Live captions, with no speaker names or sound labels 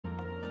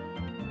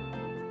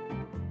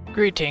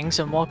Greetings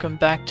and welcome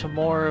back to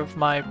more of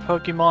my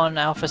Pokemon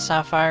Alpha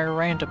Sapphire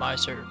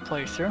Randomizer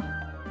playthrough.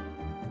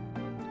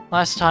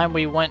 Last time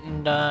we went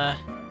and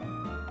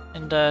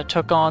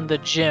took on the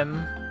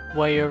gym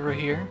way over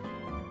here,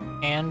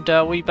 and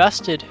we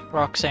bested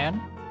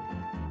Roxanne.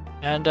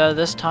 And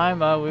this time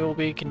we will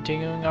be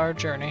continuing our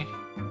journey.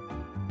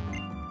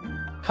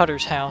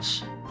 Cutter's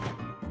house.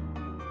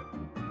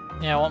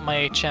 Yeah, I want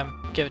my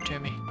HM. Give it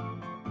to me.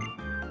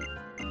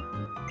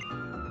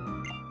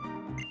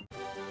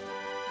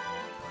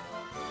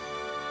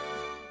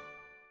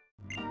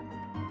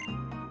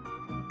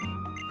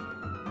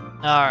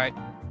 Alright.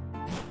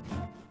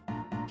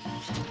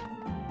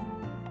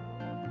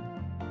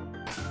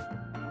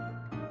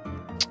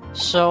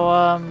 So,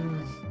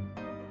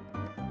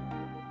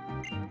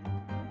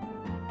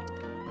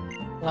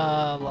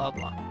 blah, blah,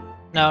 blah.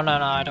 No,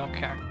 I don't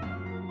care.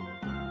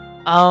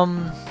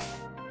 I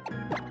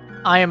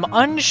am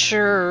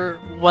unsure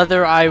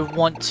whether I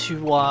want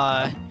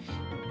to,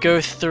 go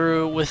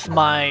through with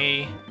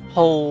my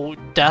whole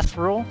death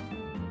rule.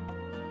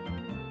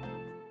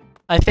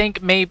 I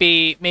think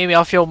maybe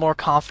I'll feel more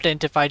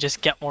confident if I just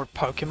get more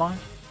Pokemon.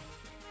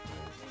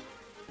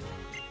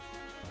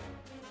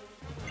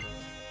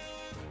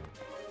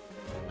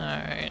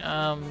 Alright,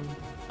 are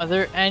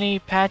there any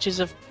patches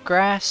of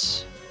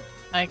grass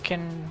I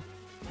can...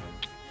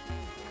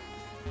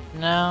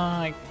 No,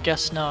 I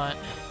guess not.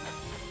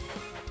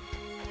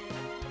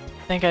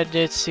 I think I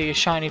did see a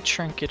shiny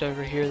trinket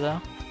over here though.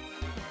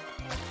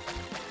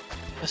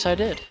 Yes, I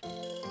did.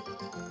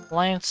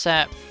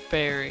 Lansat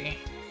Berry.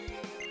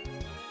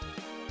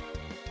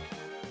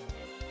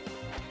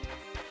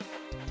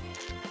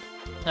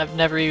 I've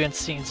never even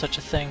seen such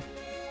a thing.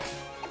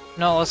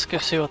 No, let's go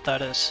see what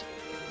that is.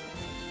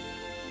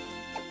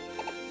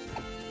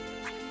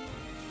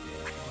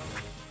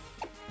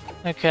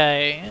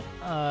 Okay,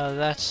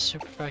 that's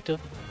super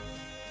effective.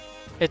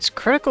 Its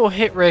critical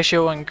hit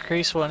ratio will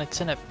increase when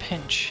it's in a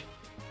pinch.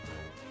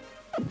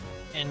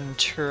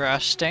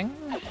 Interesting.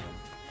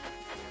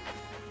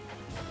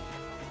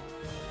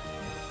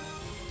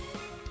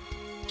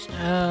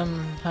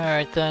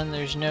 Alright then,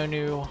 there's no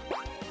new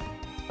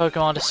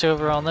Pokemon to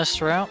silver on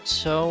this route,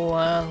 so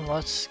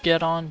let's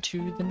get on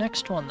to the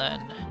next one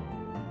then.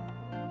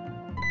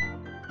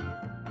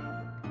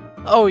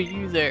 Oh,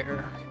 you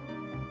there.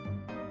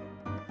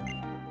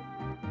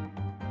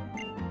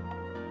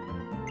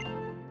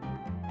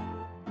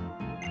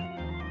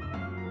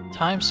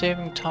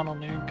 Time-saving tunnel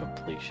nearing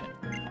completion.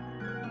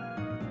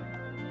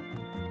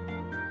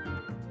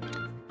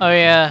 Oh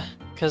yeah,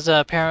 because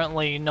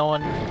apparently no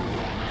one...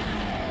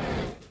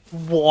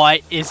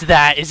 What is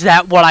that? Is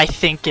that what I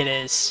think it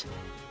is?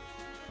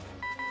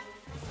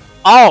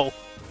 Oh!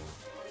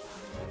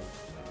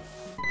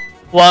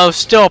 Well,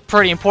 still a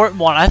pretty important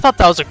one. I thought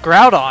that was a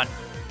Groudon.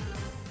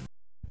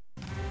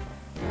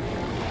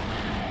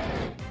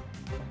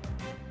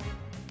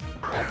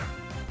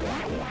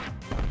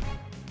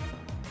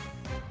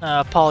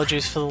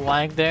 Apologies for the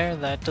lag there.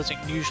 That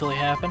doesn't usually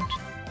happen.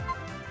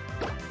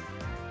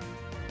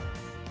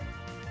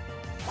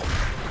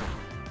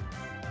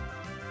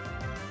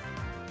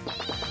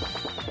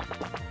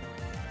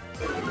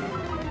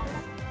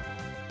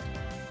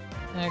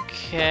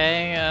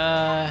 Okay,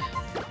 I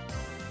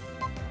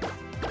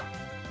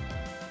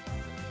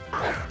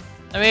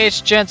mean,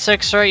 it's Gen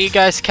 6, right? You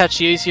guys catch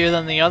easier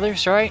than the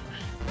others, right?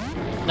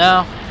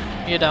 No,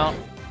 you don't.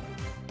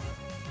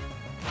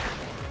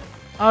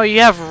 Oh,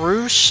 you have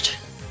Roost?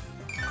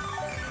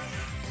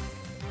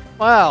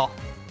 Wow.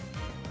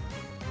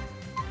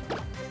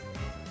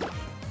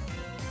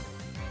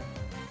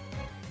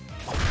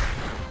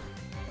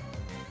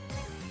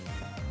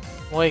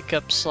 Wake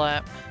up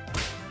slap.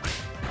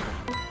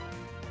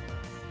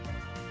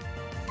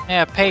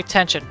 Yeah, pay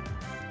attention.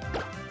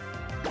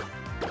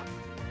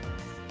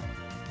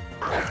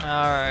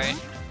 Alright.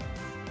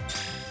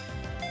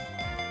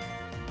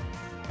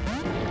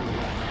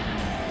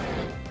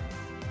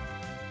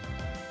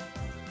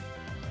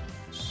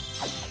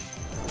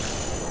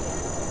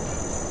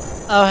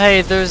 Oh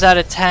hey, there's that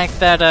attack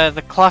that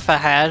the Cleffa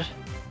had.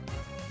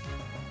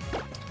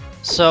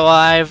 So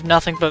I have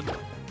nothing but...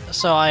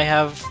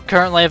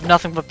 currently have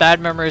nothing but bad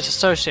memories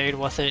associated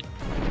with it.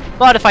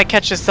 But if I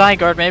catch a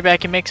Zygarde, maybe I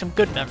can make some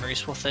good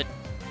memories with it.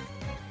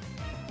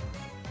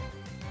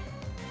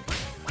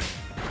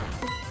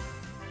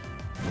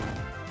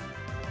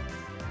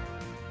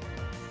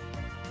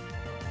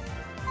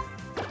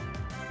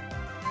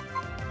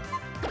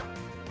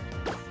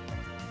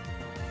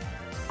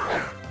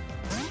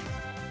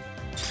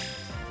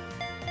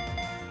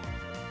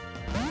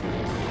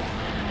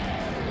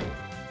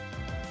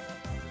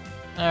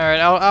 Alright,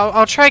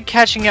 I'll try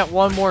catching it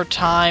one more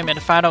time, and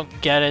if I don't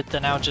get it,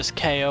 then I'll just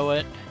KO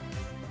it.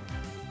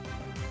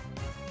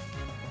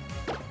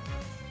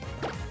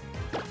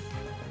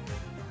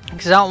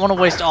 Because I don't want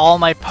to waste all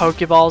my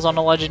Pokeballs on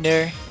a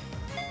Legendary.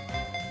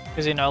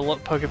 Because, you know,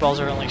 Pokeballs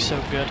are only so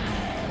good.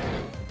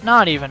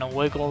 Not even a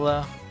Wiggle,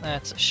 though.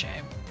 That's a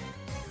shame.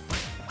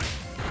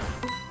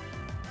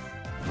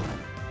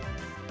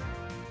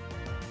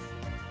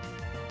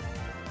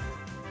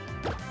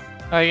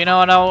 Alright, you know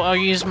what? I'll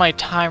use my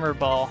timer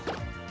ball.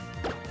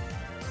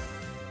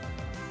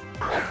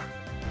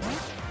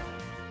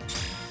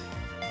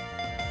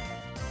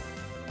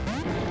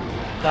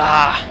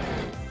 Ah!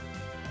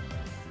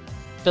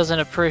 Doesn't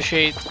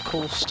appreciate the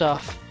cool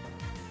stuff.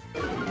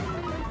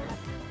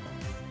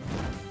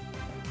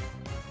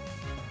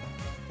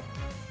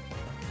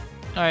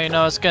 Alright, you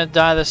know it's gonna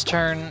die this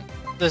turn.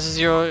 This is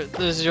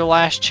your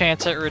last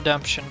chance at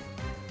redemption.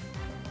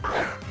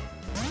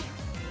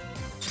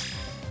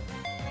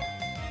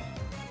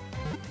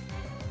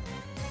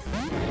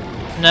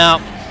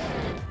 No.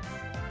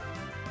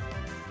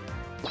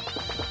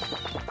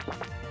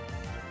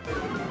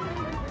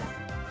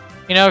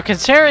 You know,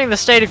 considering the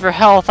state of your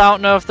health, I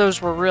don't know if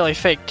those were really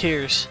fake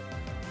tears.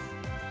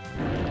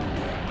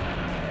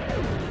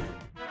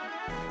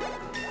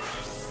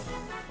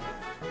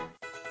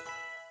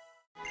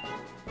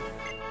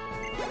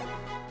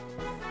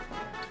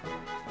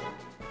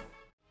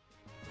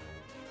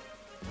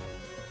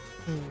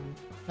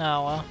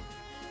 Oh well.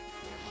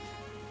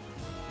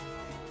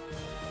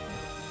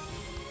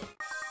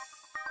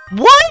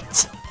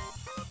 What?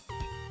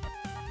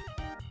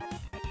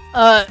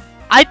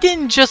 I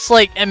didn't just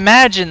like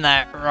imagine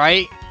that,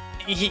 right?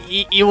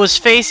 He was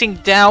facing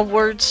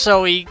downwards,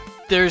 so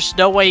there's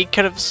no way he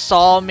could have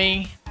saw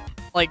me,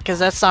 like, cause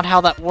that's not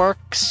how that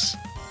works.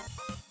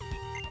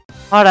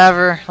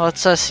 Whatever.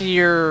 Let's see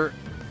your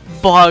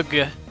bug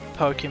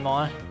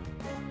Pokemon.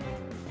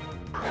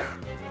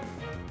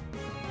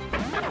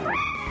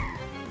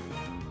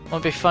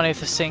 Would be funny if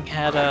this thing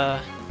had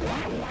a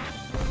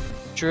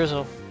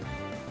drizzle.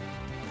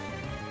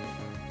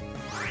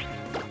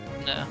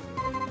 No,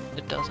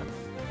 it doesn't.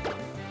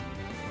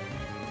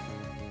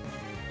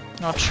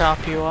 I'll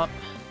chop you up.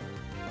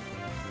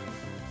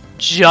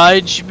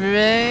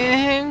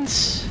 Judgment?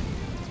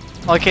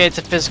 Okay, it's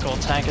a physical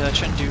attack, that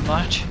shouldn't do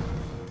much.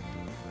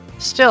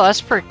 Still,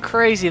 that's pretty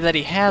crazy that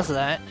he has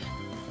that.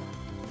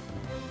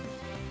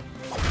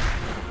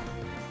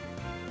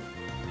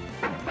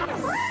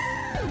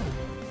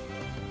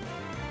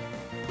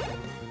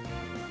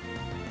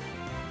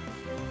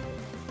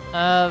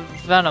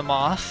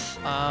 Venomoth.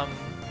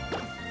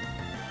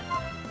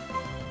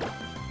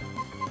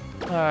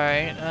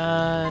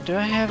 Alright, do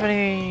I have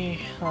any,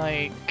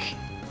 like...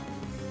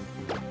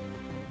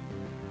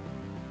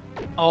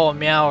 Oh, a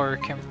Meower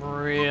can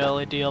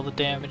really deal the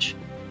damage.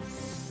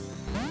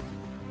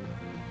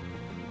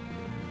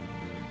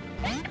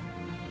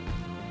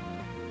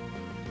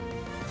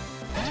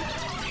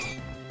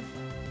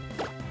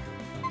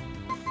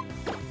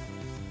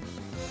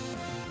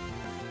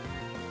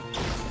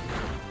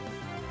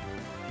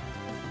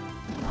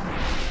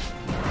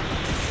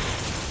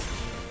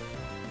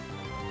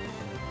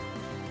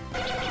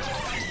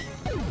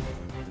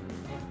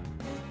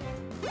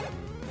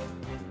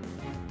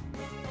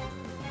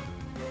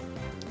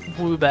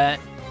 Woobat.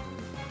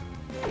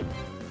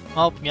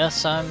 Oh,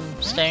 yes, I'm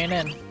staying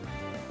in.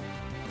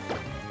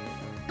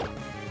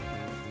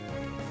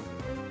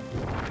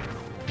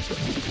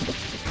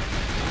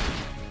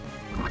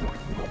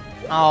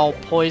 Oh,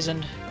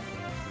 poisoned.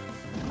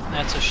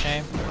 That's a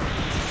shame.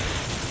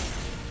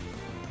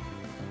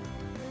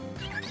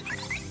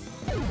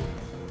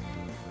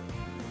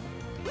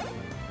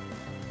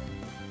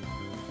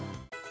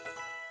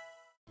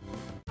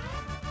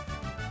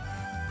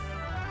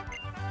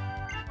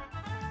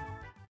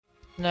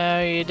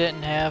 No, you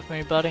didn't have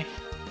me, buddy.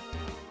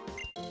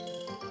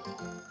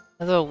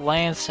 Another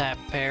Landsap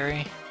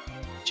parry.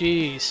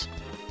 Jeez.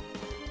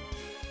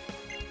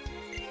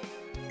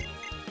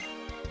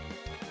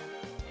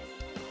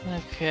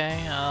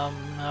 Okay,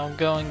 I'll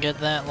go and get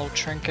that little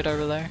trinket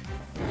over there.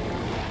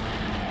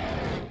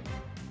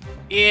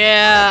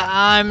 Yeah,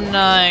 I'm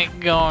not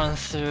going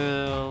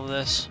through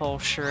this whole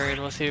charade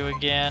with you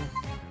again.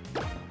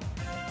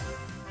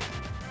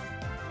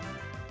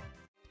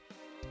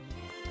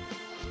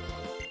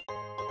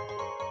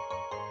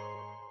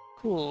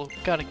 Cool,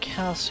 got a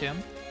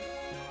calcium.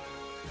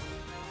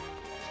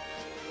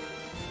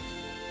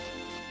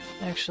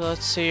 Actually,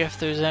 let's see if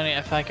there's any,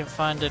 if I can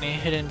find any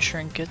hidden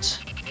trinkets.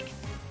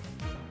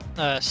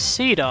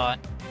 C-Dot.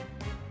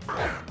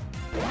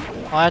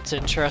 Well, that's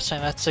interesting.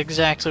 That's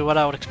exactly what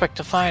I would expect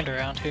to find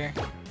around here.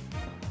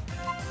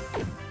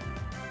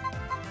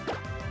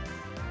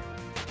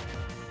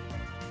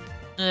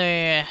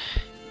 Yeah.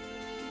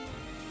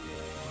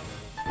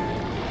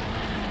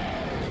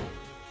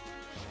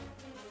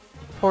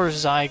 Poor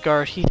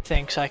Zygarde, he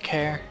thinks I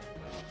care.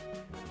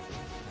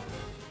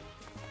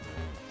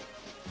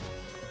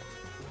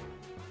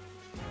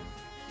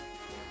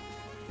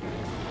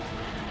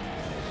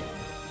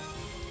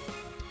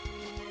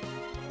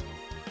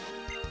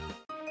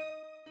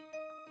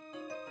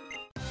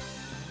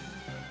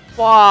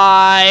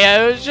 Why?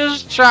 I was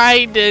just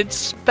trying to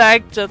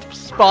inspect a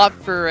spot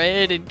for a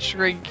hidden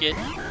trinket.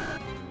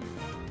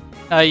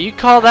 You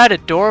call that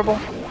adorable?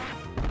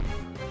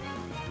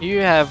 You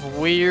have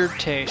weird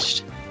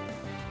taste.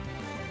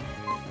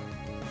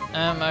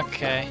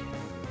 Okay.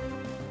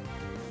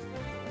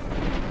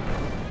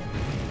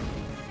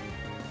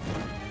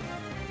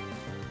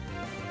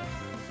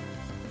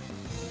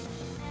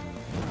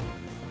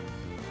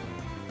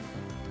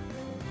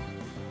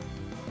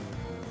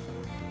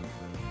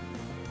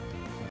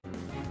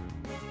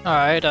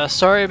 Alright,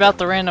 sorry about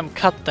the random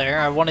cut there.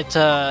 I wanted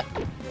to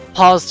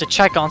pause to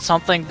check on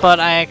something, but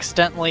I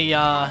accidentally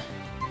hit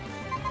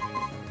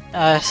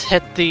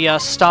the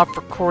stop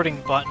recording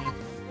button.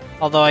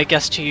 Although I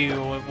guess to you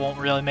it won't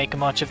really make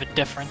much of a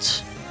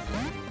difference.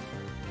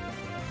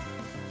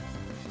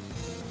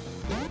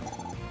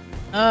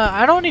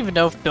 I don't even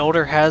know if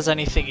Builder has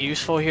anything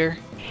useful here.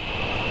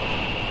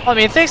 I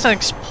mean, if things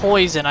like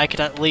poison, I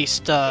could at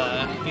least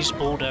use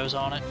Bulldoze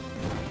on it.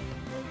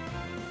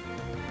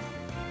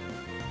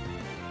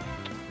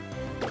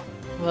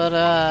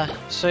 But,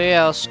 so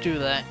yeah, let's do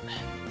that.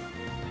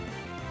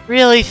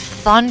 Really?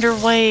 Thunder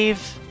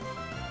Wave?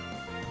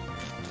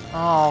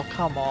 Oh,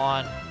 come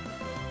on.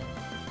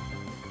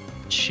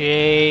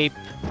 Cheap.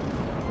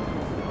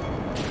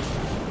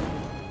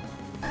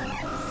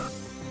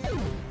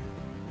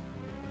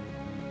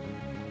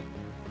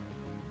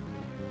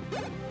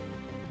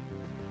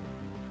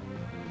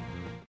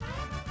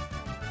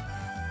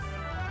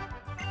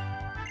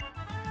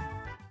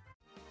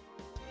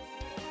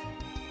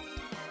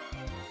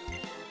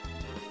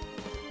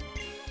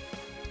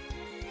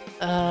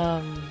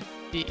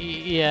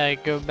 Yeah,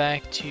 go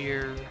back to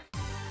your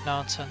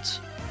nonsense.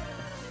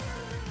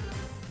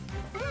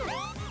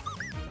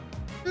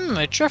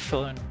 A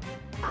Drifloon.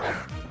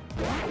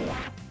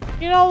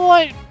 You know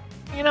what?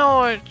 You know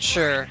what?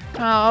 Sure.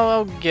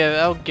 I'll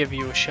give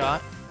you a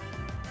shot.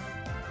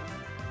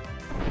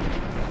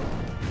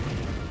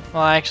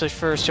 Well, actually,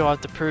 first you'll have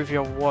to prove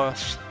your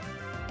worth.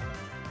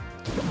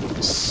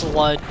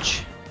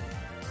 Sludge.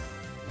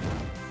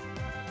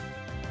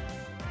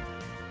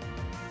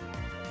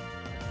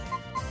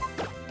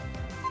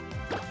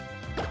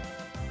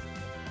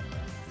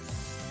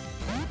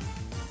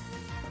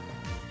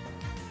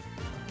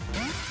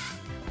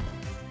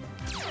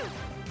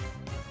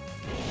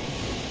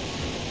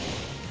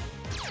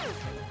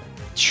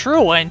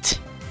 Truant?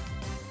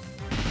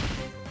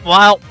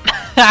 Well,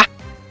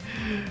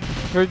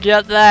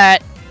 forget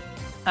that.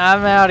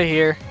 I'm out of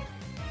here.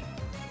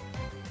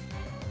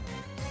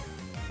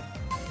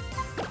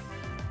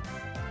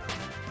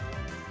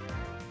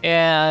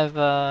 Yeah,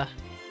 I've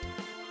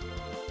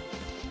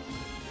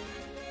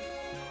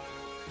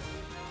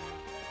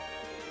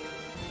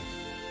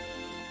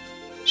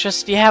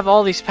just you have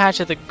all these patches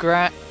of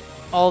the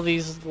all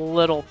these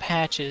little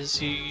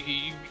patches.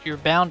 You're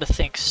bound to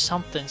think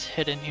something's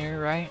hidden here,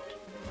 right?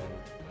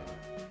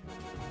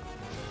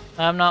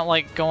 I'm not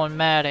like going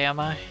mad,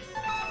 am I?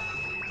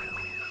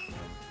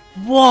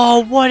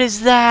 Whoa, what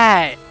is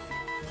that?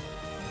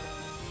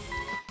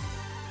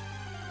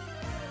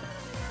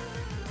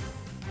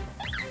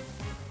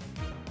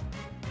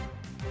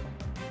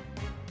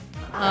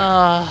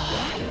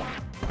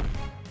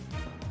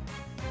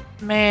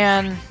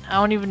 Man, I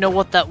don't even know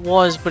what that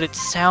was, but it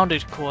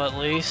sounded cool at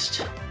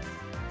least.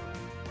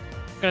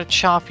 I'm gonna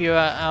chop you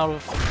out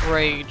of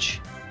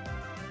rage.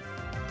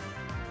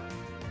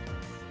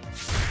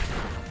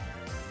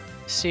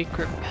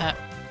 Secret pet.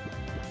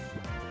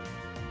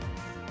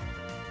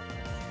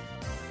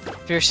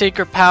 If your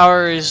secret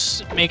power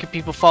is making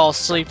people fall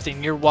asleep,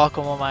 then you're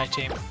welcome on my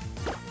team.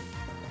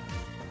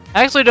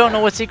 I actually don't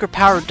know what secret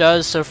power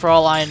does, so for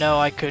all I know,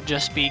 I could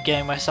just be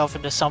getting myself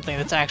into something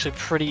that's actually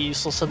pretty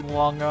useless in the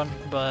long run,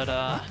 but,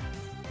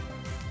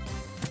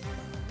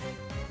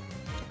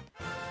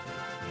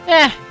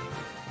 eh.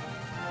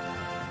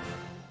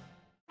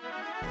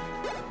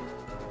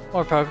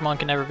 Or Pokemon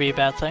can never be a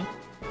bad thing.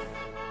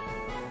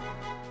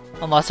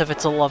 Unless if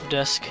it's a Love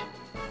Disc.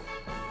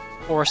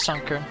 Or a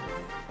Sunkern.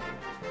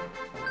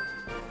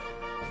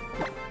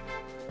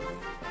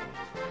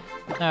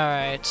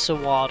 Alright, so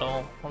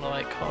Waddle. What do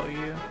I call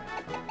you?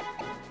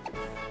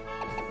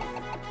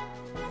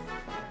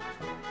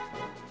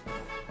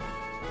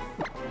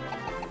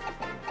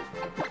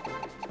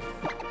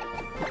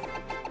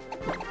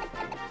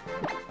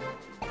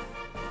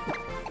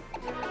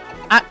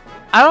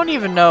 I don't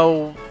even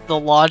know the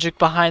logic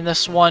behind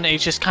this one. It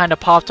just kind of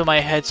popped in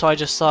my head, so I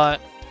just thought,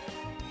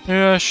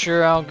 yeah,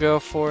 sure, I'll go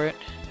for it.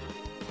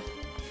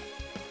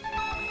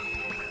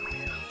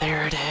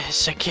 There it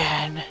is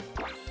again.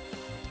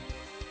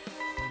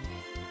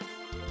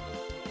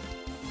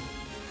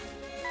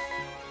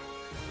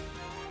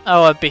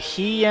 Oh, a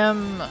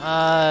Behem,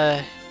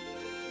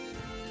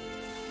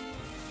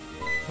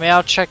 maybe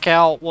I'll check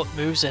out what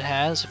moves it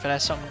has. If it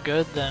has something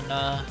good, then,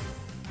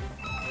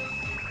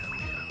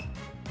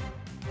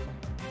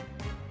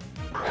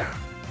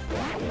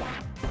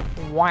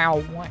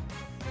 wow, what?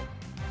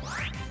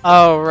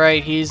 Oh,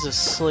 right, he's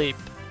asleep.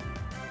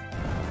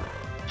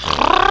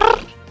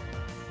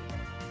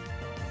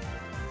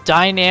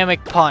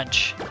 Dynamic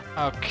Punch.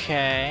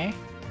 Okay.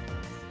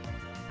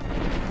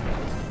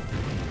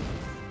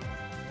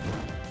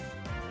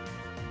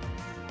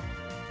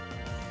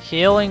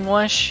 Healing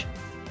Wish.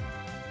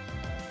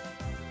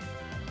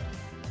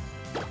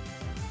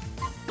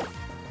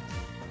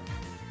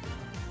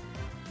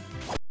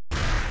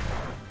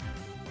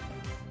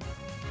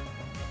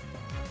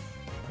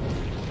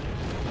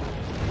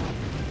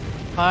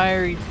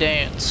 Fiery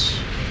Dance.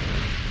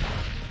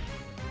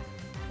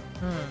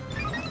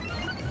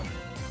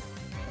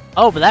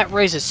 Oh, but that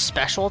raises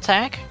special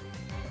attack?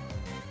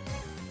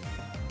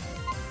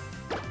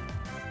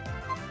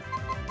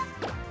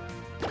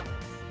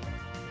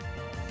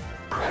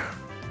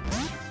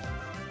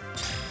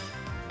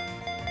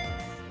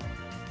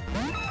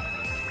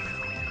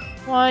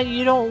 What?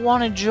 You don't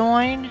want to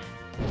join?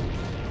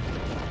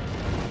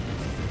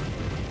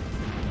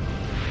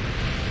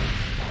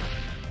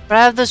 But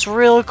I have this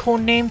really cool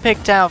name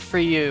picked out for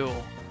you.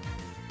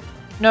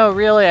 No,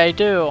 really, I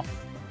do.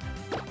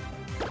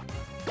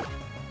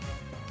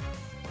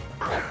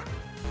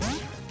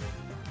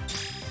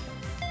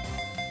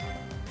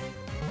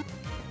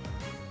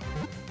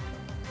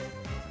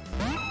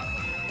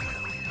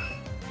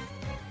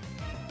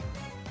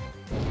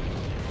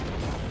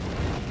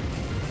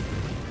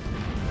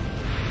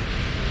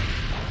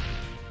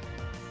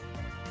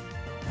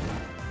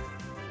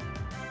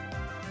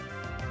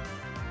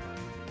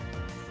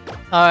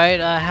 Alright,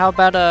 how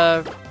about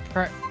a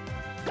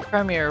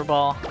Premier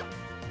Ball?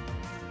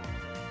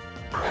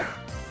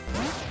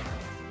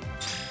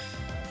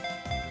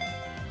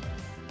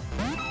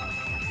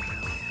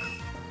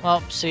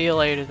 Well, see you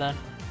later then.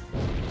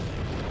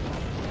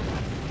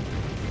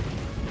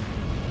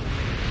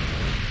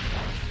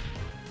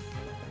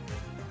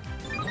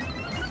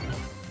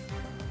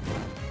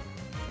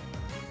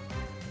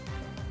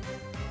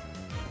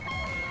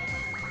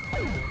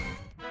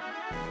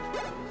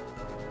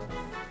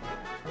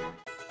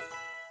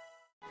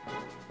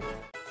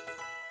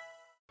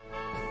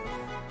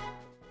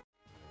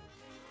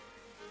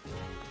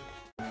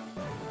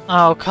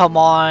 Oh, come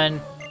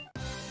on.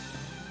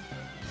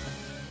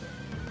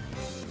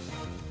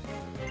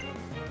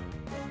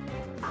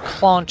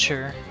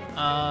 Launcher.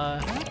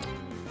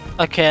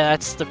 Okay,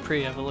 that's the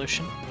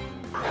pre-evolution.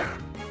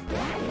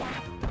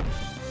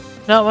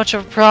 Not much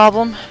of a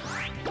problem.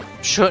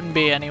 Shouldn't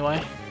be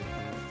anyway.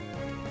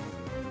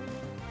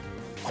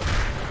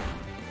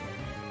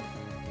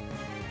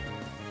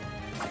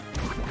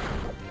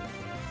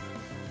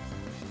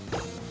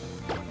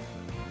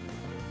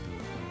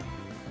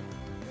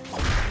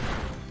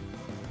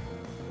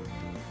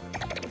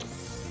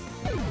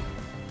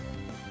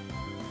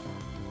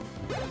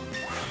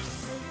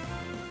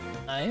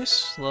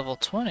 Nice, level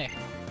 20.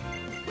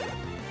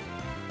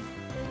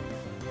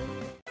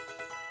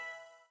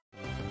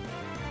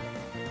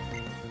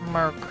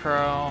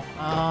 Murkrow,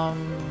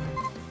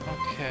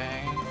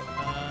 okay.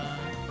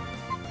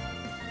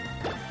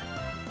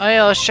 Oh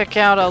yeah, let's check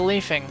out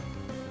Leafing.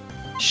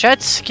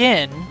 Shed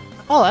Skin?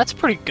 Oh, that's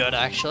pretty good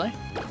actually.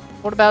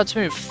 What about its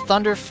move?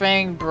 Thunder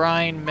Fang,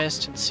 Brine,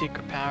 Mist, and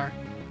Secret Power.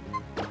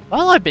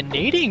 Well, I've been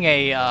needing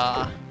a,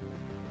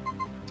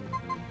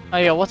 Oh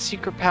yeah, what's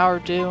Secret Power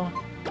do?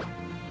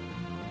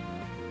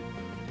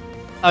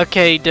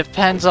 Okay,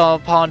 depends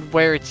upon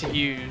where it's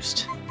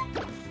used.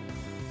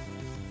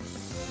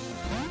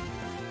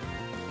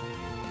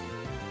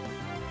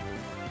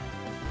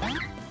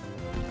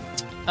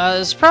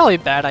 It's probably a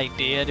bad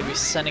idea to be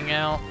sending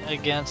out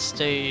against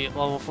a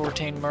level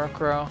 14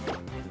 Murkrow.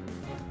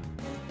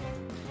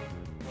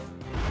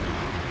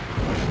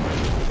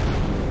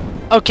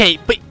 Okay,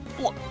 but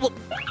look,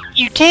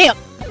 you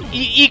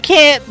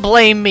can't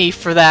blame me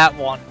for that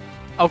one,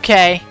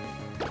 okay?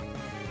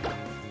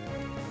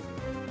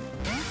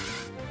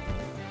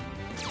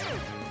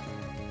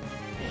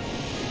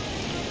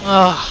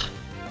 Ugh.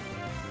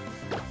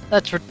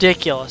 That's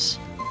ridiculous.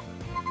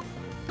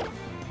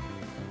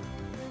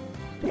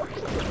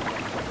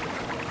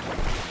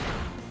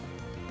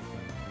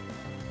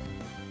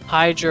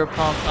 Hydro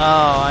Pump.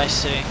 Oh, I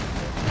see.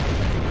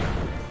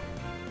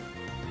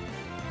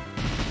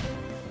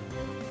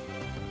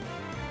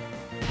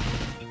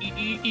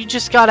 You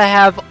just gotta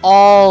have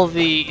all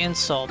the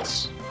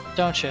insults,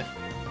 don't you?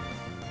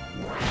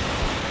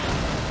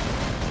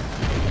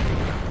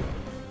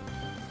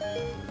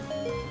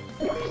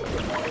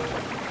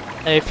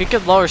 Hey, if you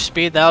could lower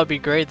speed, that would be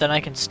great, then I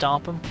can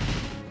stomp him.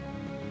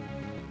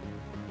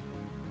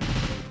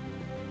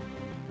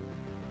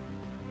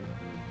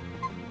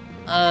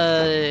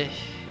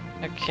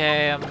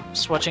 Okay, I'm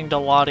switching to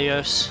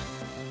Latios.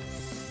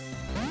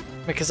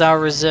 Because I'll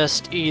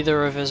resist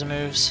either of his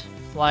moves.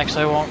 Well,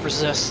 actually, I won't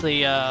resist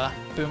the,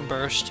 Boom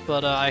Burst,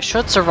 but, I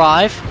should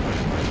survive.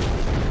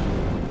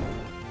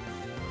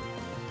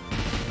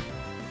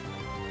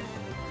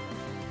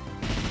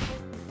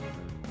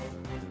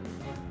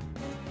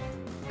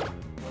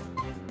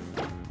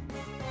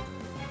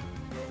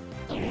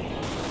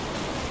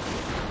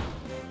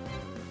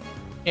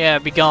 Yeah,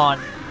 be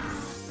gone.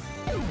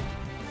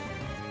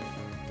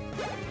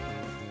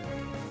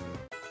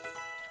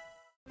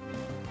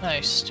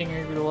 Nice,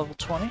 Stinger to level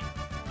 20.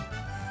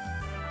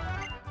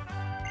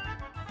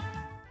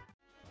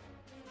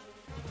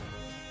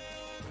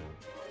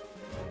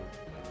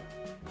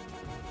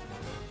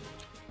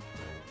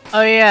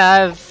 Oh yeah, I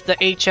have the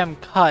HM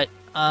cut.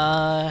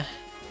 Oh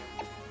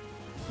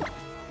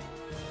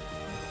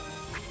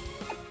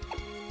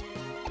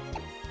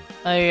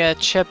yeah,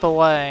 chip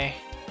away.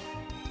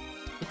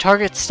 The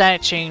target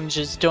stat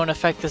changes don't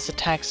affect this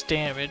attack's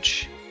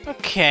damage.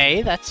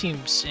 Okay, that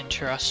seems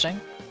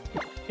interesting.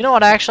 You know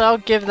what, actually, I'll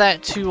give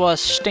that to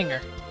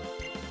Stinger.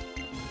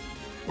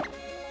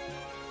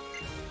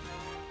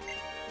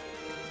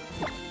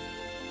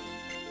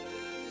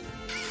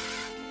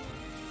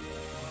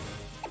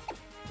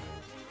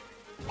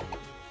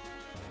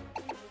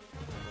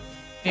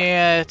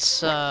 Yeah,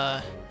 it's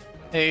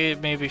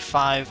maybe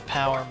 5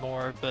 power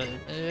more, but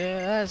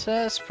yeah,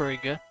 that's pretty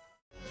good.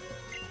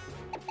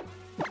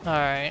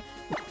 Alright.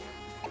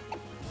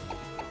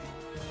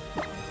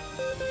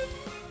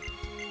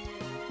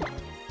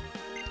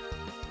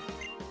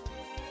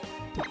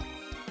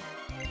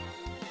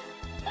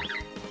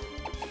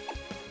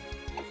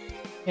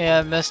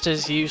 Yeah, Mist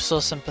is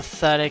useless and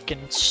pathetic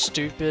and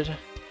stupid.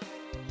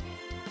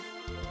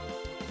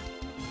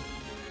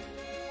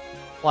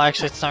 Well,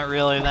 actually, it's not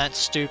really that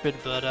stupid,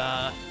 but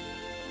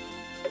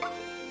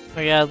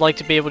yeah, I'd like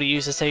to be able to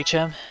use this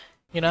HM,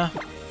 you know?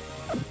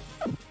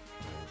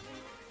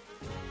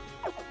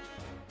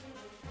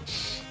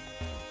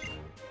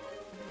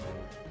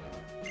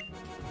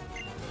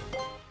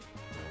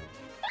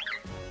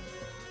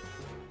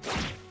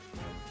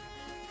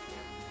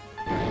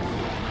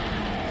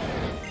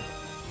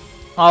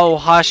 Oh,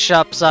 hush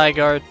up,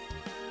 Zygarde.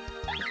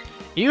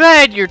 You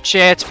had your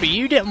chance, but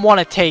you didn't want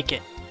to take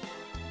it.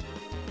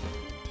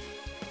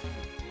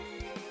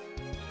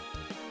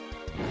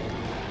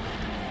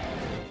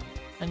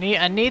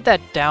 I need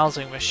that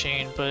dowsing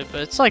machine, but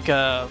it's like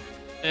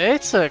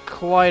it's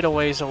quite a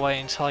ways away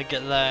until I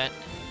get that.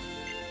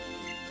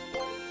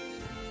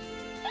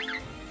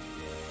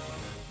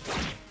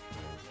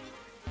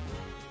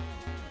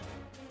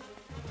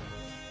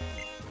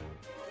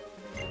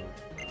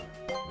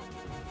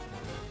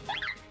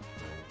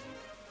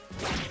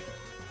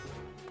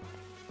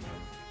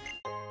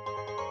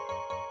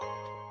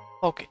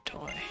 Poke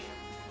toy.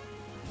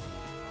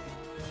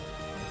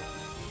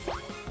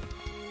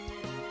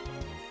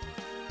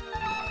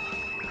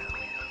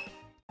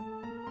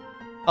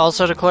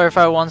 Also, to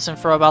clarify once and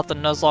for about the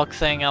Nuzlocke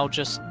thing, I'll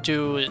just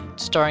do it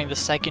starting the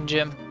second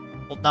gym.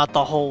 Well, not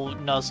the whole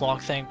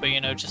Nuzlocke thing, but you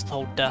know, just the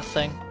whole death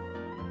thing.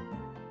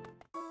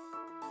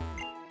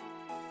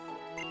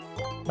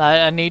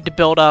 I need to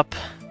build up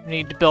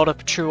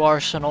a true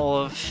arsenal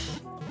of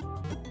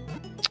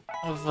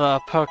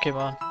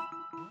Pokemon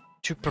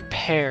to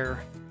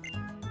prepare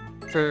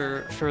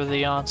for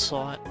the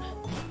onslaught.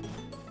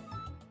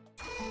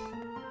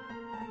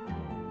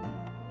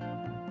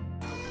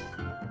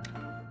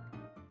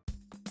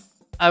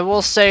 I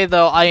will say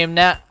though, I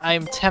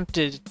am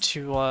tempted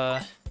to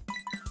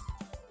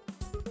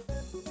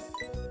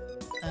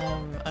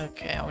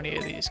okay, how many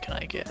of these can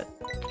I get?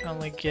 I can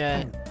only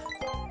get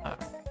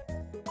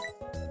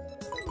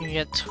you can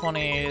get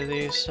 28 of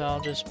these, so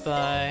I'll just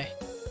buy,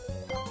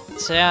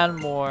 let's add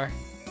more.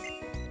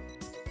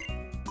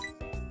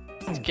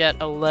 Let's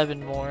get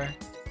 11 more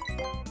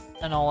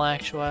in all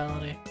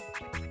actuality.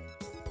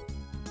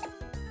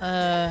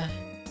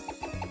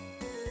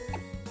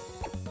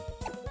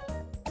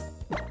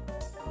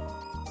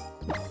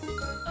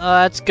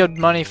 That's good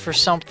money for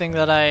something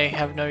that I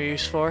have no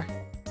use for.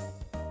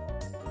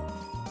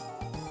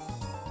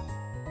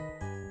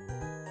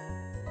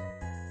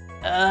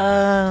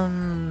 I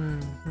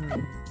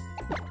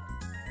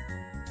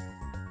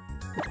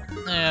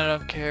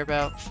don't care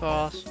about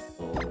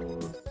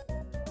fossils.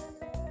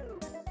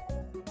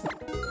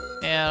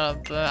 Yeah,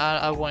 but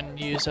I wouldn't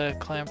use a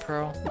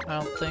Clampro, I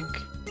don't think.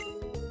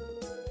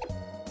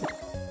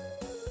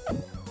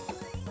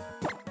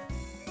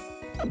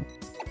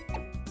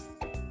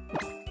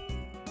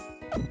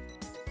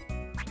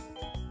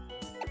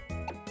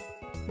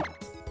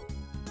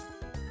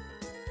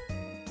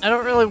 I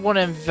don't really want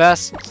to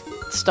invest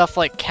stuff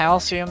like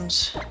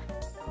calciums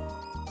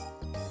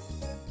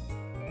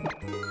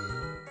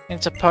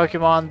into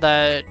Pokemon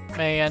that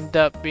may end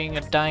up being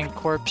a dying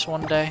corpse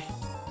one day.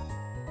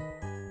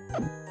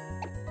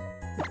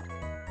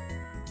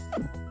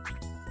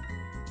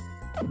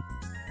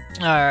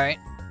 Alright.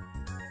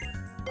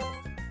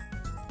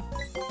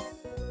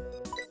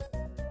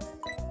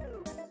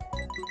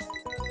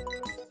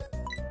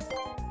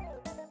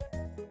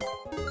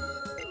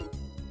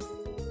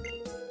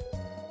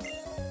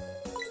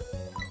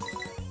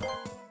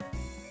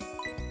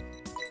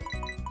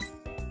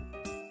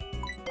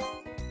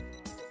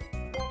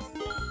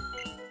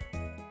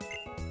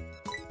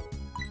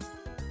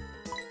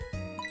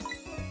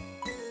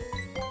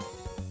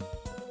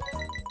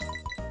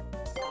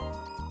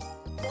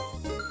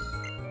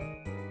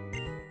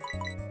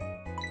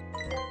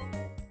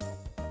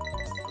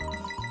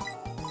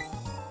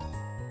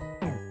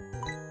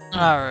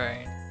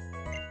 Alright.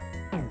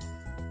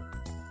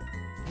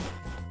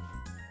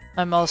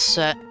 I'm all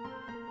set.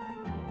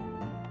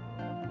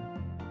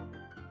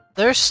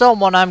 There's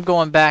someone I'm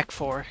going back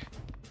for.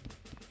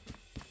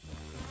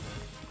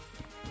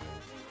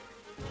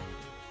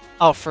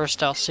 Oh,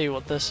 first I'll see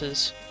what this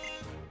is.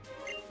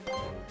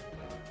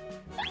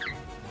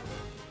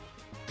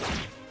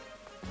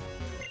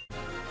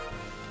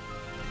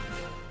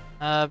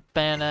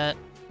 Bennett.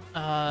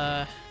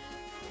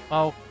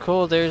 Oh,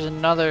 cool, there's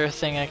another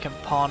thing I can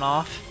pawn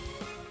off.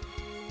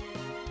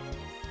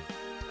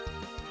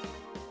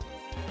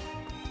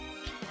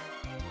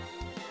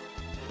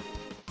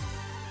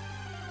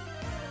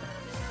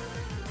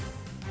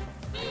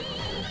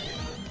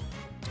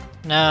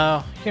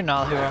 No, you're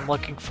not who I'm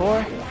looking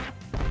for.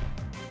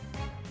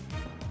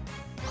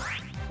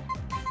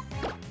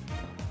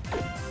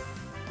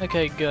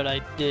 Okay, good,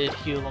 I did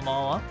heal them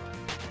all up.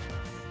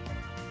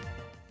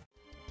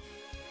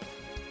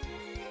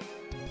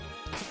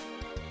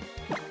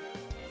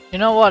 You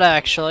know what,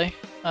 actually?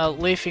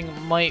 Leafing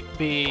might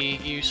be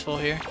useful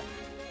here.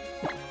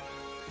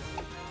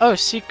 Oh,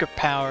 secret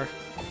power.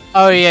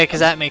 Oh yeah, because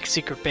that makes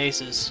secret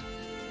bases.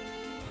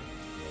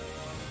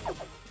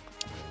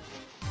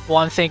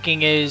 What I'm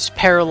thinking is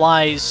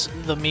paralyze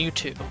the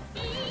Mewtwo.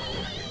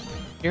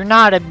 You're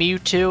not a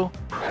Mewtwo.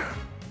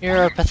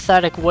 You're a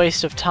pathetic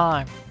waste of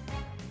time.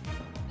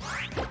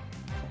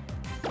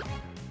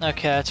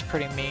 Okay, that's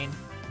pretty mean.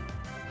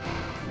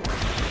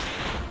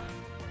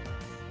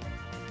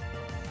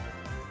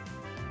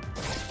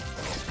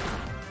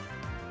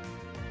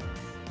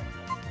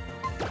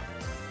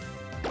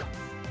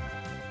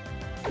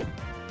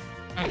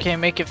 Okay,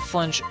 make it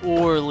flinch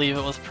or leave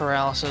it with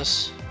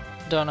paralysis.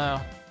 Don't know.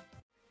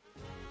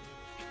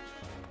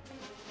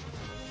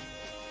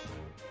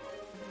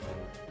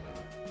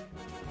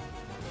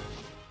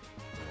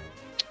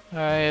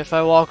 Alright, if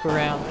I walk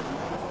around.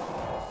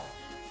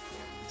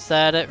 Is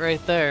that it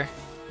right there?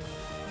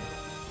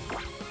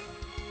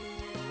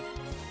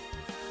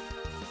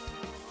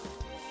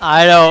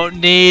 I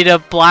don't need a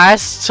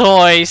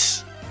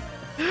Blastoise!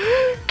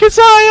 Cause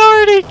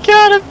I already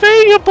got a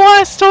Mega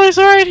Blastoise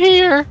right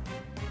here!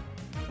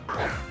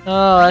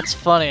 Oh, that's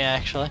funny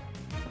actually.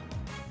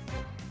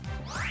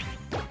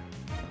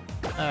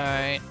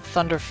 Alright,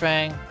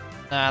 Thunderfang.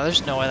 Nah,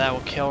 there's no way that will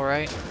kill,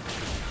 right?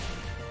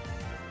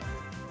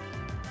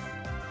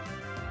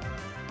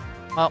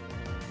 Oh.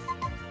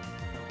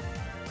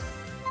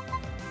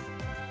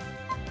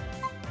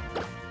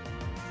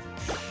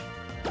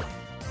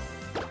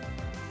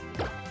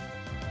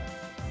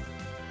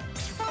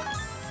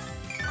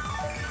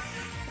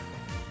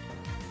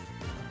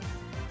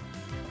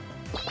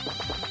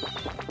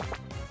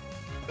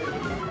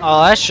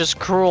 Oh, that's just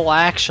cruel,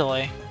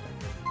 actually.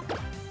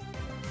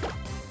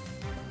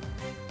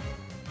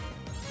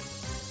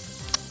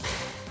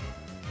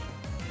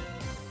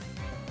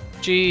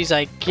 Jeez,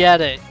 I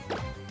get it.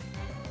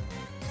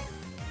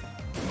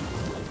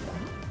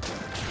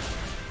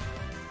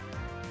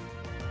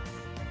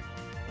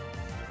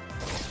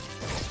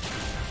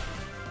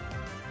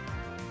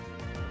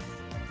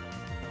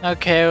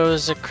 Okay, it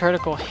was a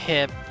critical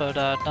hit, but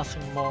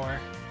nothing more.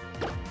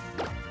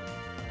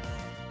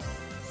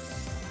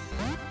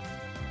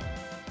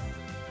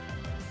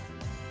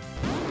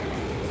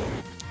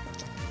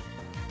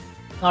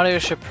 Audio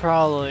should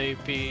probably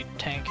be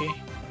tanky.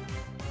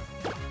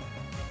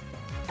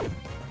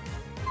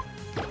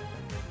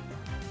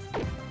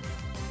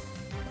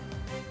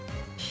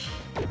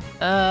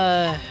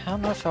 I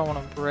don't know if I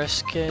want to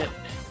risk it.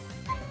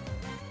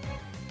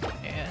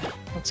 Yeah,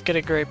 let's get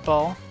a Great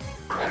Ball.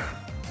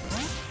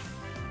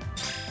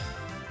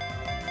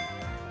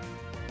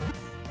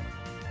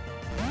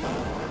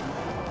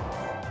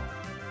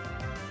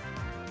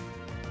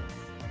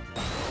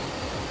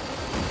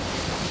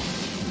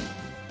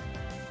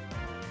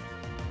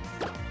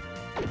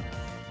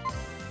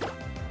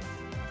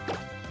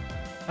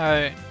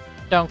 Alright,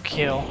 don't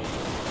kill.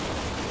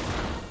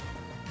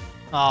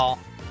 Oh.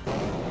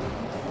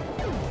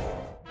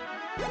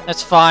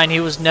 That's fine, he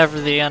was never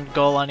the end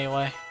goal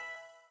anyway.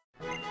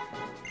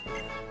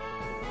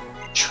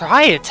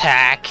 Try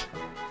attack?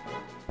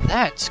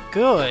 That's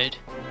good.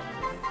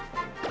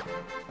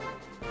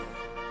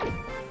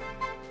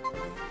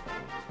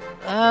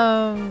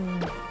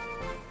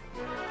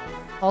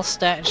 All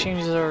stat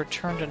changes are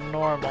returned to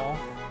normal.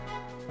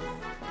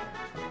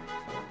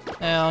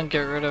 And I'll get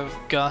rid of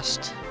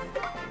Gust.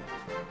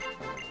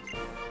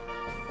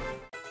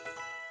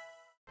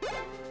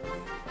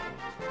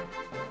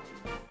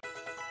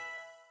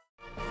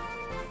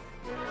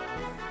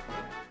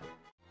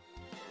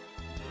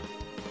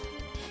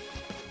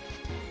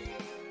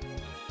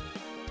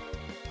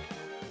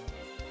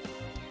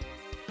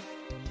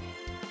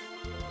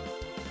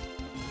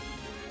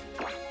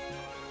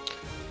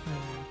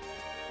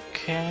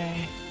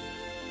 Okay.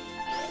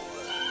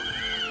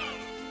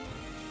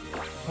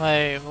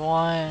 Wait,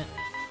 what?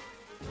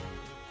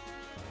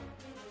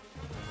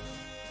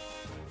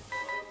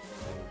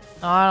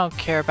 No, I don't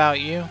care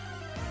about you.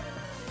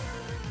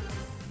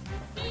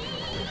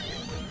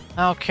 I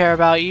don't care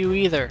about you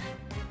either.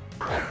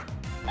 I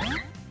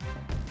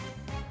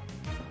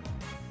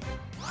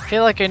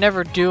feel like I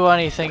never do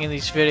anything in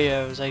these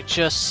videos. I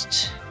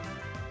just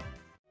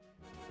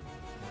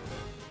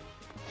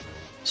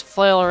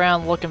flail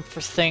around looking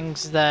for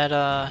things that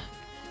I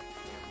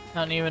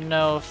don't even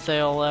know if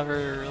they'll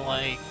ever,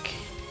 like...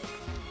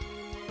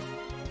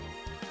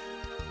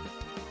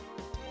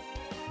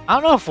 I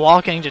don't know if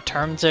walking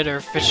determines it or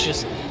if it's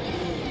just...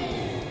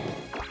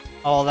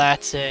 Oh,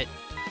 that's it.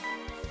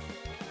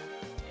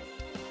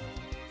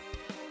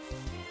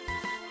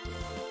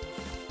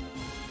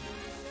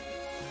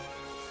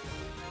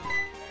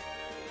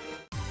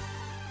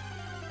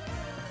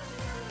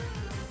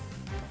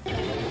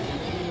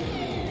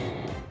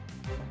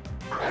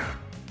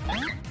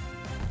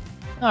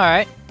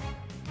 Alright.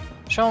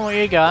 Show them what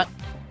you got.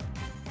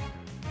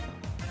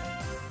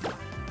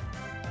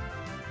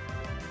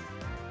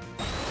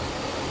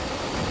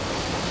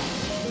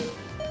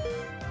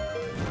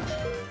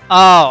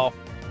 Oh.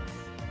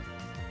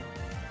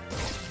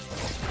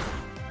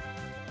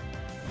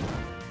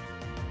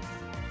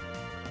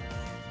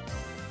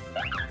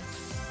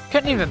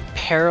 Couldn't even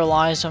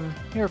paralyze him.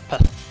 You're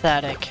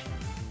pathetic.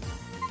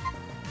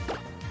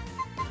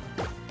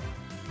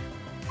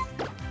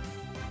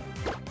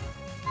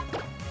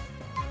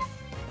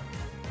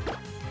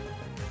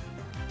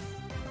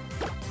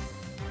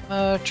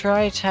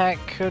 Try attack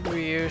could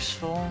be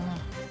useful.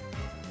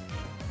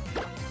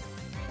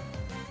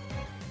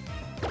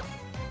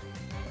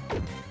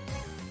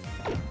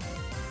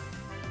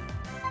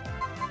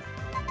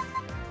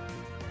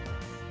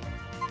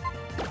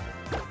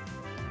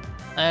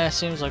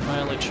 Seems like my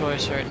only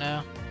choice right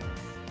now.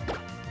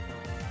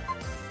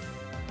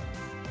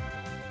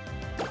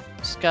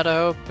 Just gotta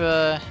hope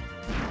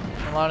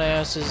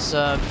Lanios's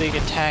big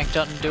attack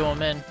doesn't do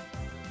him in.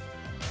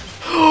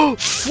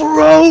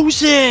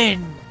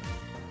 Frozen!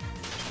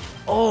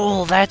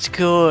 Oh, that's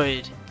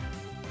good.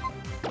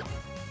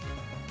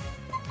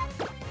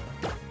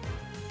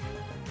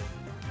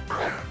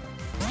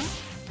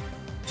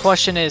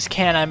 Question is,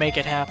 can I make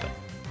it happen?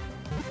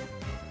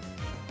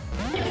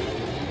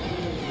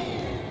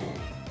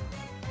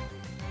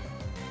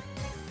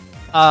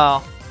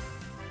 Oh.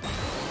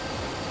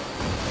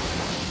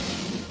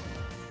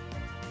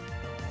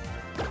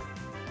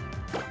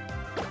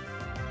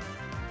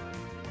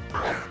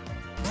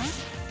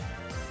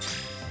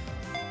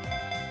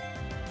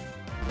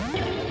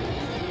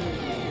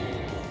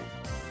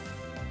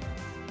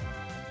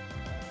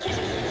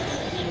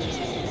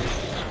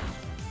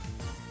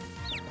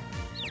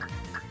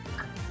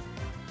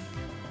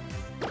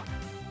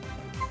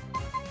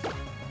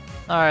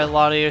 Alright,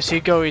 Latios, you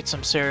go eat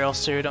some cereal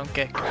so you don't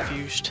get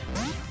confused.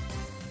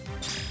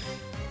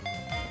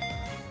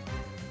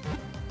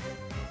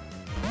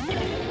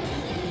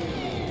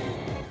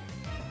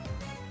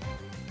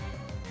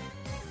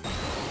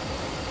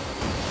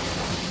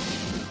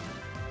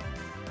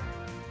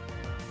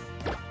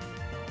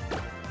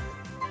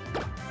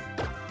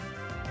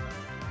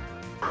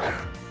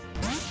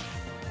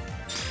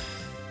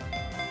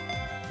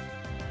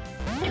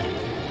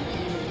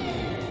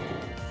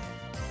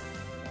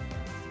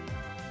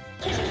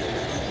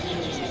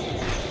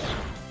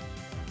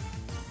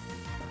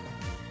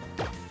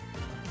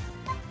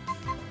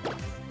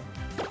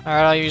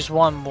 Alright, I'll use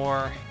one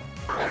more.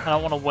 I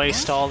don't want to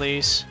waste all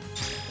these.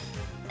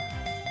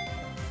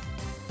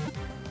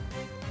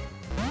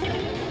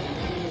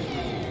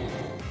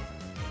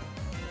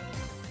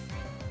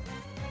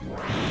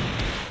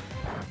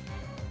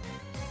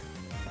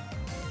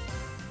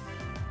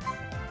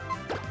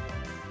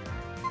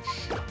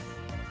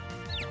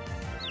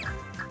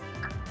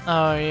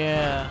 Oh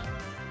yeah.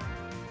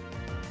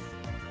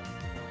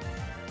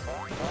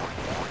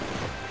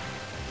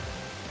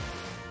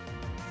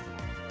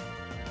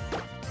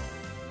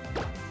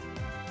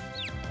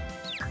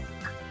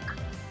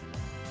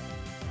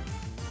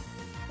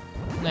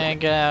 Nah,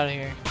 get out of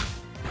here.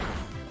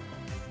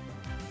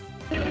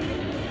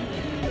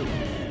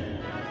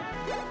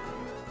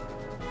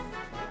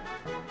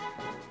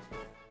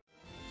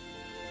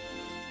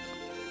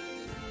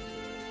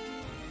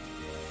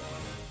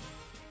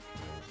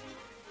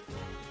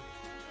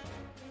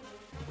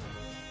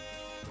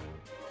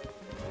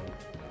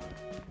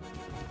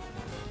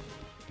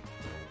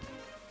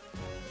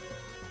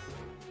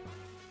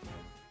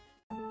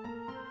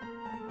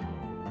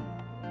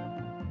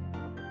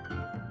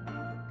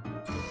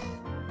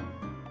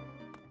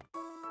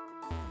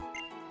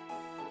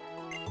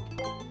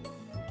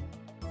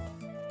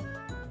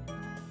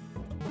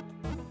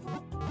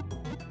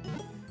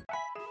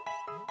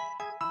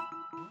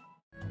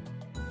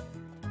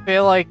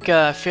 Feel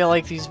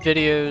like these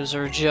videos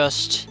are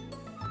just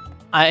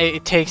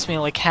it takes me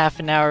like half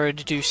an hour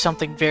to do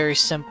something very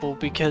simple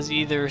because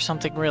either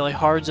something really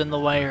hard's in the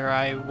way or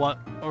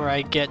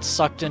I get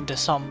sucked into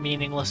some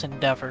meaningless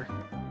endeavor.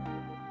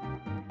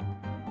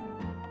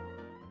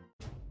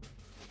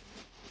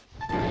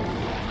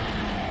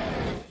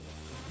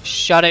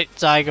 Shut it,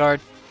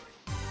 Zygarde.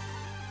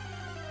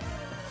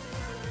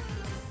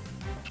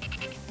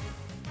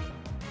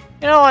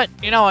 You know what?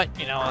 You know what?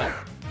 You know what?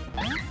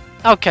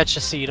 I'll catch a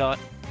seed on.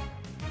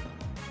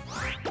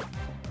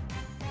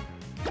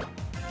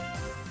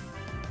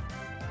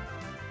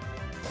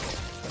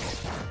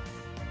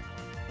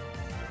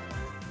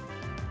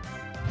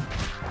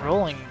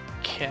 Rolling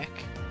kick.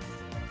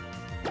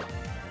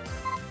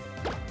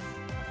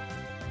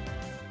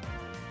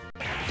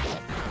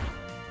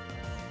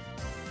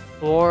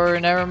 Or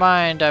never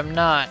mind, I'm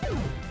not.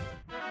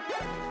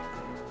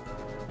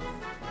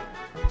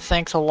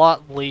 Thanks a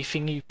lot,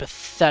 Leafing, you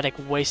pathetic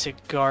waste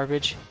of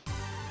garbage.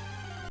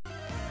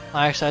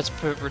 Actually, that's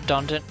a bit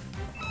redundant.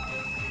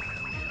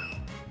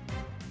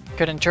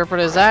 Could interpret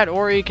it as that,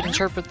 or you can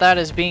interpret that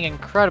as being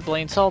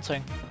incredibly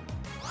insulting.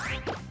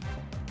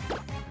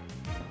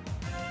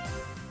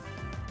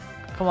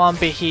 Come on,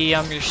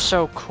 Behem, you're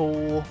so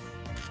cool.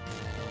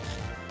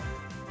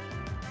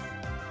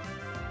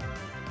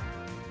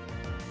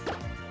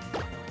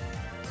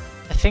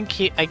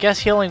 I guess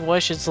Healing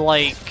Wish is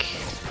like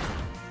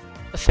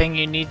a thing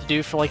you need to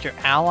do for like your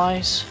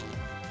allies.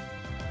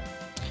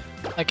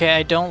 Okay,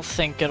 I don't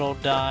think it'll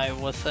die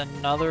with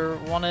another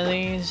one of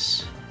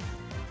these.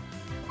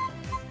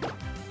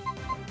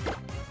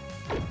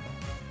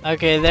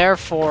 Okay,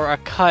 therefore a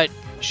cut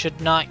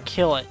should not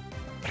kill it.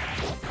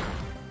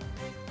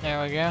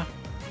 There we go.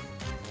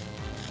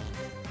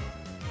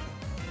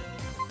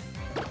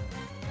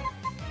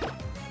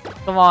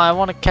 Come on, I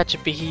want to catch a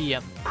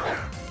Behem.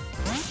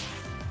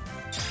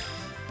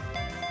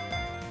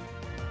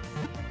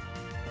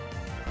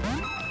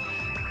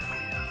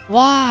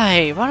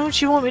 Why? Why don't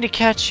you want me to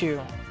catch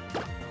you?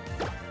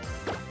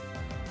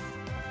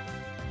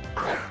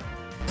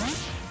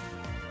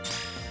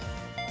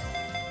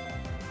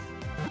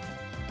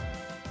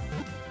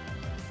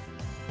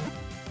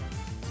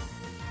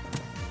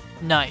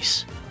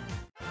 Nice.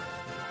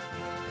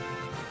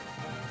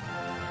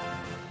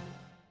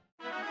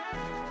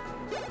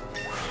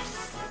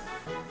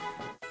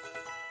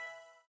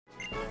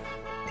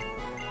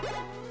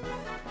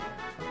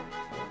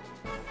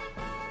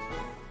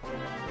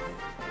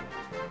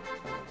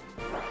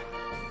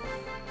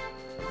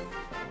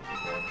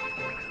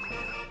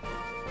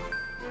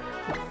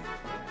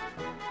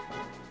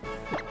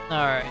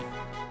 Alright.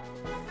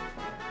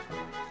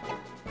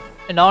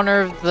 In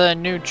honor of the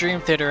new Dream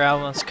Theater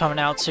album that's coming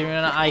out soon,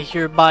 I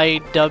hereby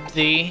dub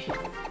thee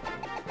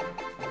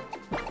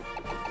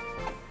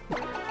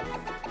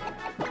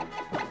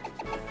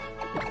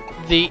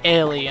the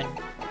Alien.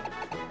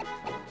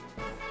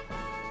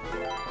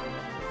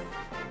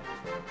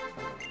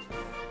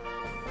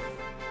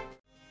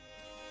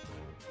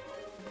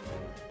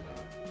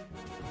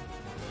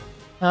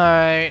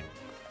 Alright.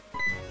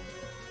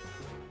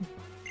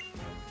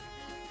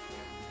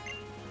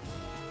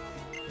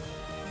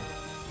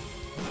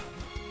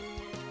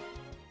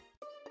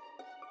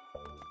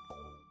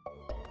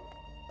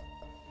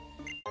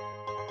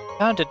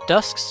 Found a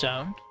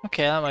Duskstone.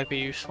 Okay, that might be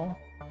useful.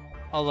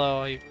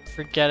 Although I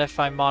forget if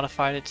I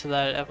modified it to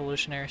that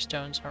evolutionary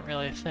stones aren't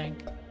really a thing.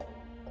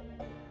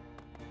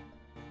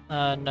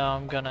 No,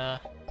 I'm gonna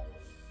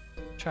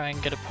try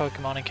and get a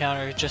Pokemon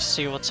encounter, just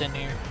see what's in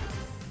here.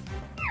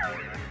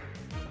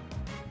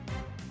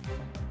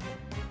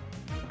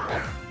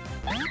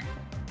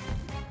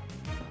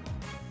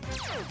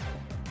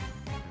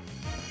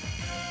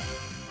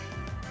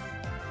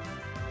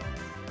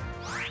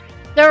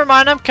 Never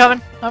mind, I'm coming.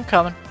 I'm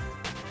coming.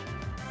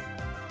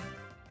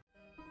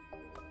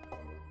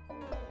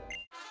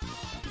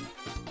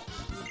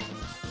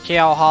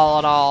 I'll haul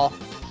it all.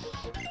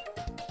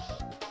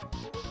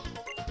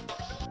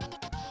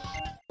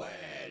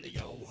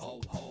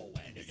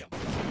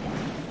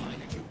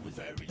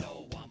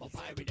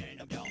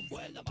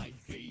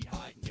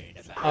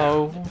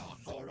 Oh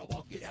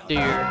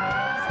dear.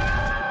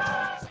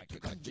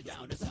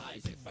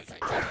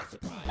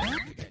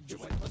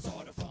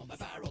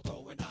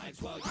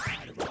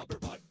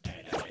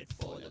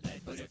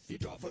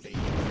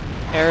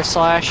 Air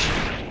slash.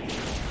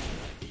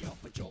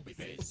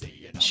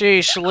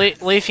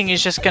 Sheesh, Leafing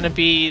is just gonna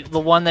be the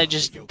one that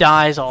just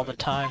dies all the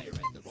time.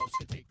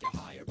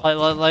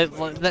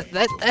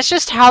 That's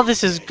just how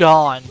this is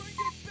gone.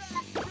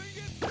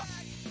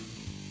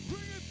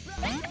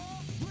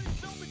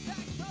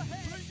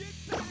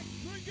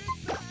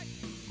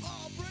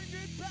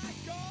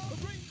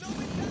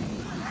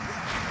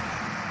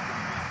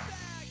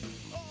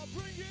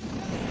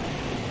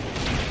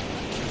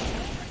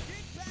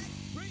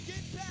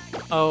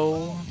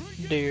 Oh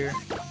dear.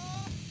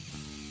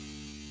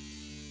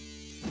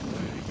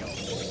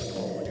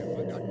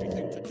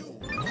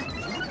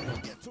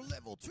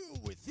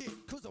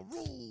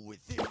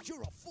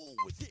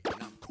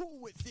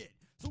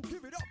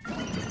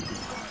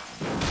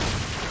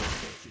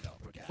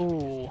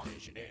 Ooh.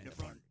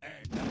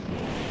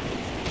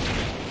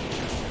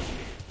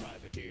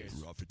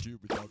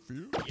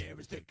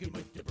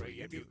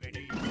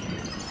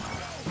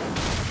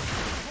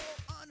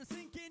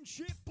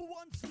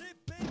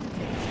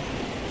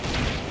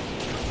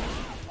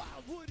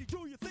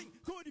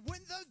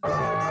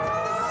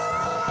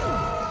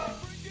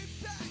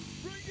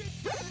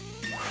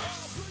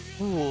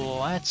 Ooh,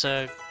 that's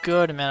a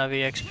good amount of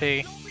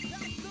EXP.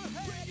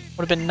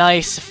 Would have been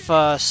nice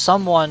if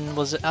someone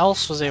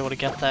else was able to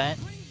get that.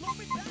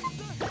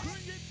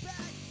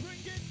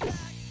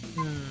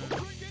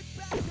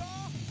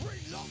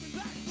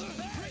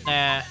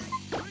 Nah.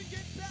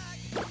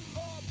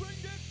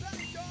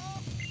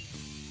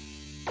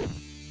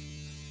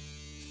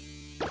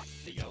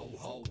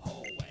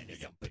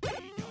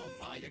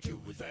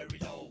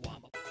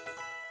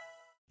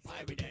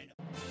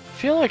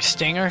 I feel like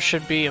Stinger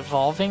should be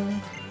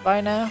evolving by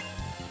now.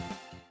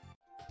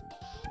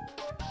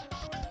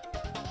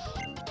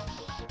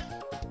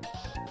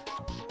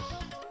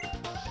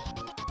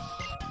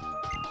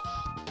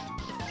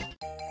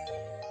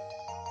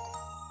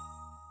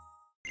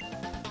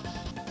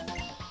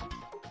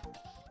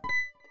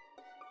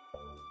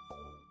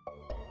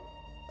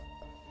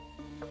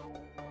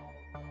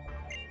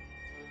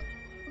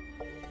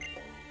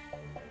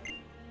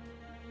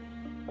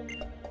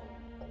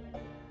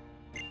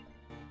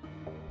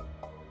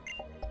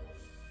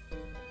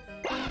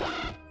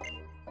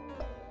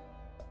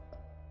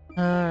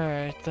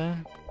 Alright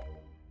then.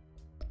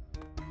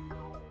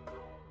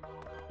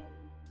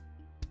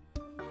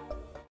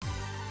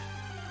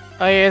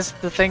 Oh yeah, it's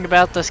the thing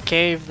about this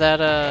cave that,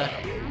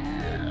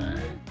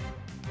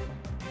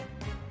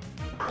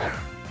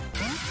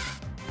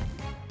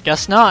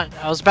 guess not.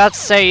 I was about to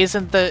say,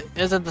 isn't the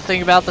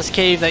thing about this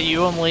cave that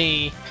you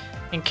only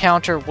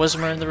encounter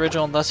Wismer in the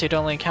original unless you'd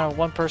only encounter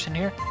one person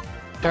here?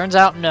 Turns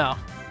out, no.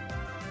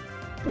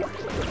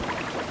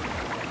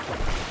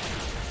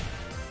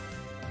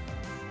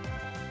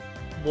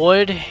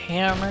 Wood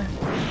hammer?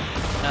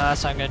 No,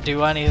 that's not gonna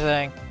do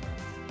anything.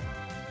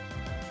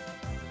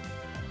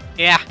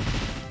 Yeah.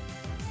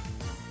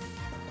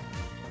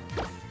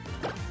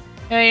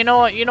 Yeah, you know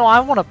what? I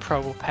want a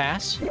Probo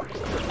Pass.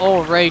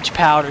 Oh, Rage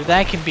Powder.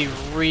 That can be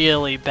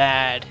really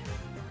bad,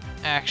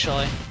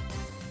 actually.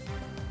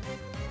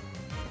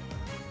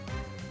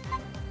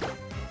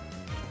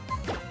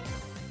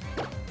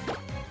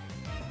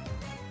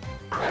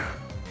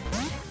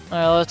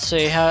 Well, let's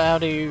see. How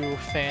do you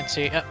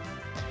fancy?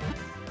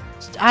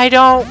 I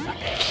don't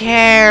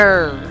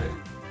care.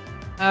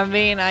 I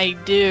mean, I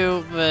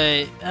do,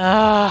 but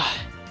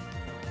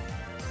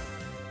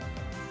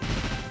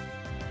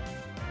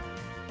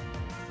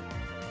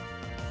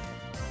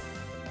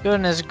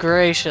goodness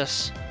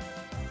gracious.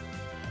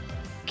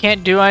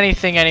 Can't do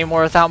anything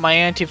anymore without my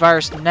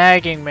antivirus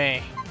nagging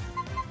me.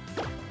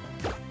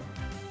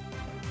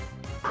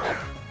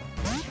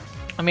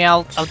 I mean,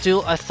 I'll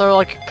throw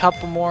like a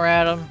couple more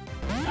at him.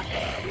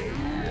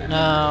 No,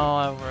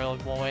 I really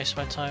won't waste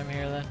my time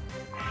here then.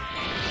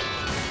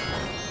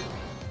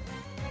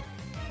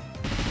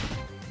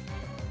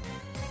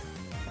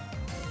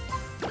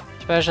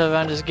 Especially if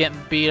I'm just getting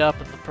beat up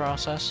in the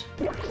process.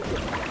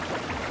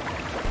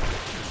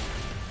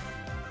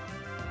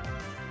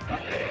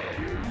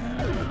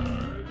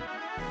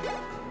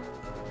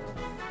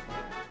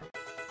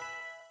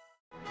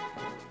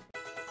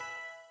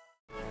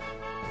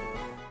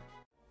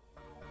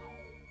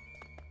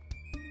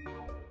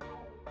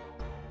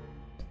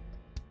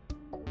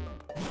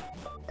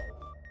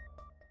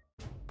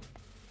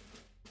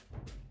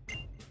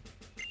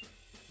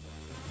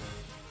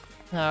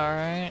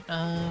 Alright,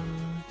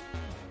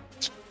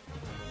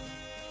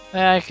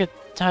 yeah, I could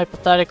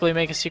hypothetically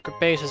make a secret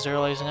base as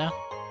early as now.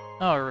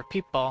 Oh, a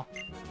repeat ball.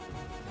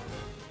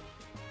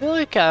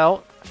 I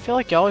feel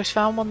like you always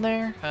found one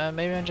there.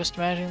 Maybe I'm just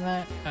imagining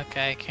that.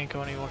 Okay, I can't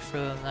go any more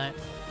further than that.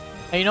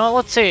 Hey, you know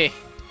what? Let's see.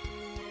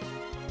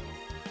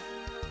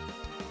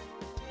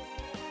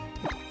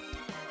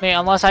 I mean,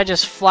 unless I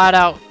just flat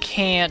out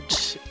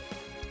can't.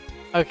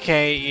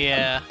 Okay,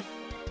 yeah.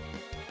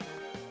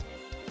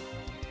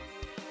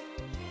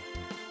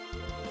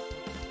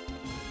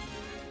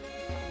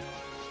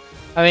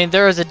 I mean,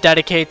 there is a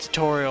dedicated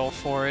tutorial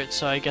for it,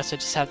 so I guess I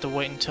just have to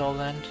wait until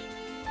then.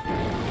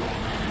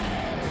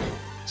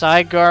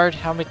 Side guard,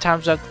 how many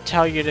times do I have to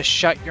tell you to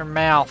shut your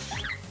mouth?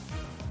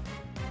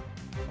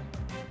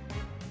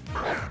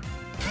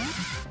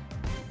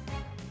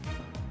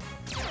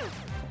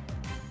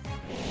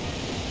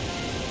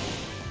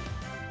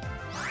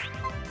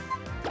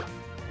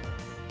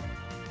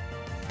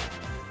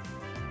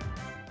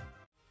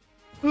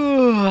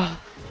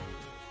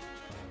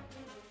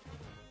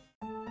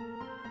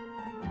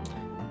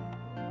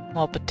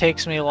 Well, it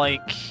takes me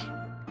like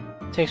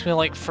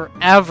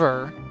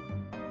forever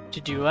to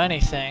do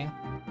anything.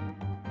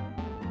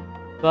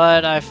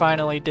 But I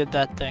finally did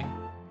that thing.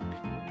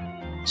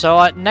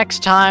 So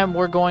next time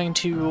we're going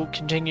to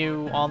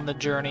continue on the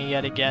journey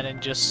yet again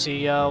and just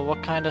see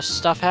what kind of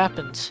stuff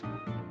happens.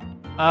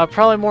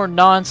 Probably more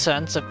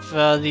nonsense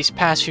if these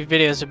past few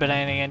videos have been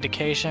any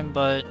indication,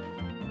 but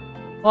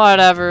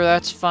whatever,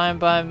 that's fine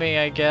by me,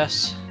 I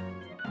guess.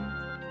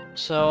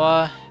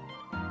 So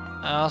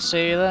I'll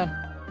see you then.